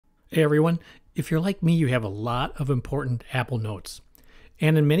Hey everyone, if you're like me, you have a lot of important Apple Notes.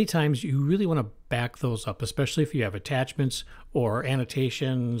 And in many times you really want to back those up, especially if you have attachments or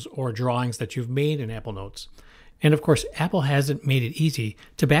annotations or drawings that you've made in Apple Notes. And of course, Apple hasn't made it easy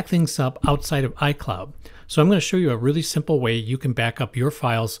to back things up outside of iCloud. So I'm going to show you a really simple way you can back up your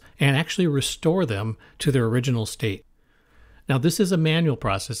files and actually restore them to their original state. Now, this is a manual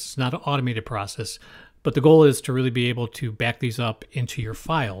process, it's not an automated process. But the goal is to really be able to back these up into your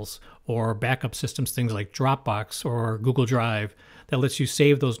files or backup systems, things like Dropbox or Google Drive, that lets you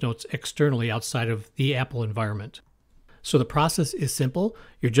save those notes externally outside of the Apple environment. So the process is simple.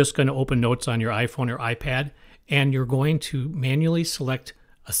 You're just going to open Notes on your iPhone or iPad, and you're going to manually select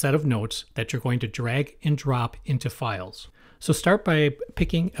a set of notes that you're going to drag and drop into files. So start by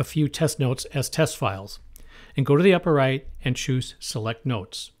picking a few test notes as test files, and go to the upper right and choose Select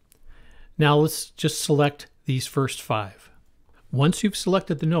Notes. Now let's just select these first 5. Once you've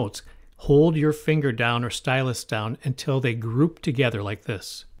selected the notes, hold your finger down or stylus down until they group together like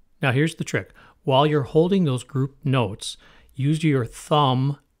this. Now here's the trick. While you're holding those grouped notes, use your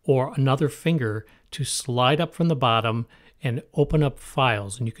thumb or another finger to slide up from the bottom and open up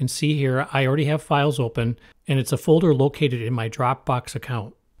files. And you can see here I already have files open, and it's a folder located in my Dropbox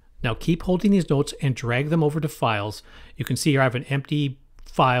account. Now keep holding these notes and drag them over to files. You can see here I have an empty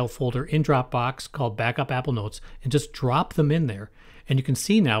file folder in Dropbox called Backup Apple Notes, and just drop them in there. And you can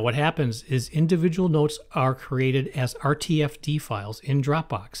see now what happens is individual notes are created as RTFD files in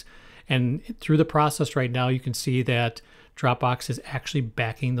Dropbox. And through the process right now, you can see that Dropbox is actually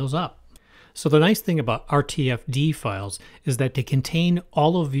backing those up. So the nice thing about RTFD files is that they contain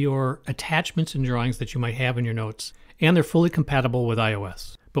all of your attachments and drawings that you might have in your notes, and they're fully compatible with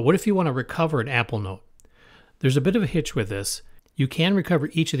iOS. But what if you want to recover an Apple Note? There's a bit of a hitch with this. You can recover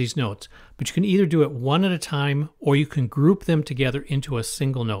each of these notes, but you can either do it one at a time or you can group them together into a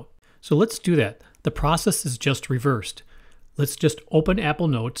single note. So let's do that. The process is just reversed. Let's just open Apple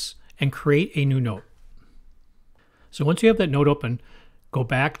Notes and create a new note. So once you have that note open, go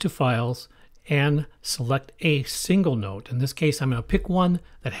back to Files and select a single note. In this case, I'm going to pick one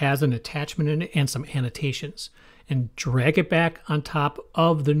that has an attachment in it and some annotations, and drag it back on top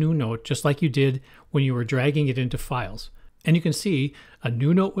of the new note, just like you did when you were dragging it into Files. And you can see a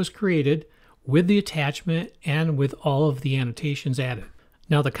new note was created with the attachment and with all of the annotations added.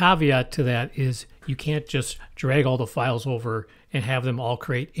 Now the caveat to that is you can't just drag all the files over and have them all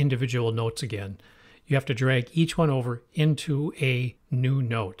create individual notes again. You have to drag each one over into a new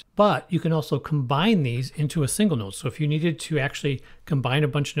note. But you can also combine these into a single note. So if you needed to actually combine a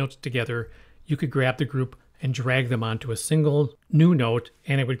bunch of notes together, you could grab the group and drag them onto a single new note,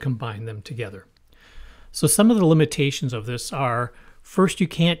 and it would combine them together. So some of the limitations of this are, first, you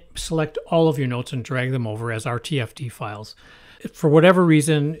can't select all of your notes and drag them over as RTFD files. For whatever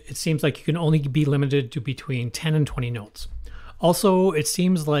reason, it seems like you can only be limited to between 10 and 20 notes. Also, it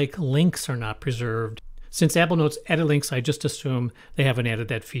seems like links are not preserved. Since Apple Notes edit links, I just assume they haven't added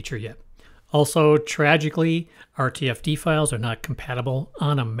that feature yet. Also, tragically, RTFD files are not compatible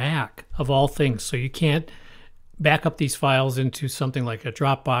on a Mac, of all things, so you can't back up these files into something like a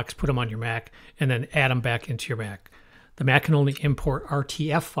Dropbox, put them on your Mac, and then add them back into your Mac. The Mac can only import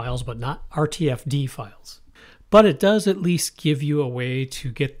RTF files, but not RTFD files. But it does at least give you a way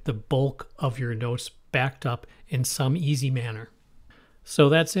to get the bulk of your notes backed up in some easy manner. So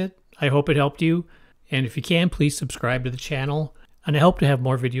that's it. I hope it helped you. And if you can, please subscribe to the channel. And I hope to have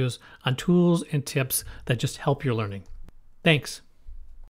more videos on tools and tips that just help your learning. Thanks.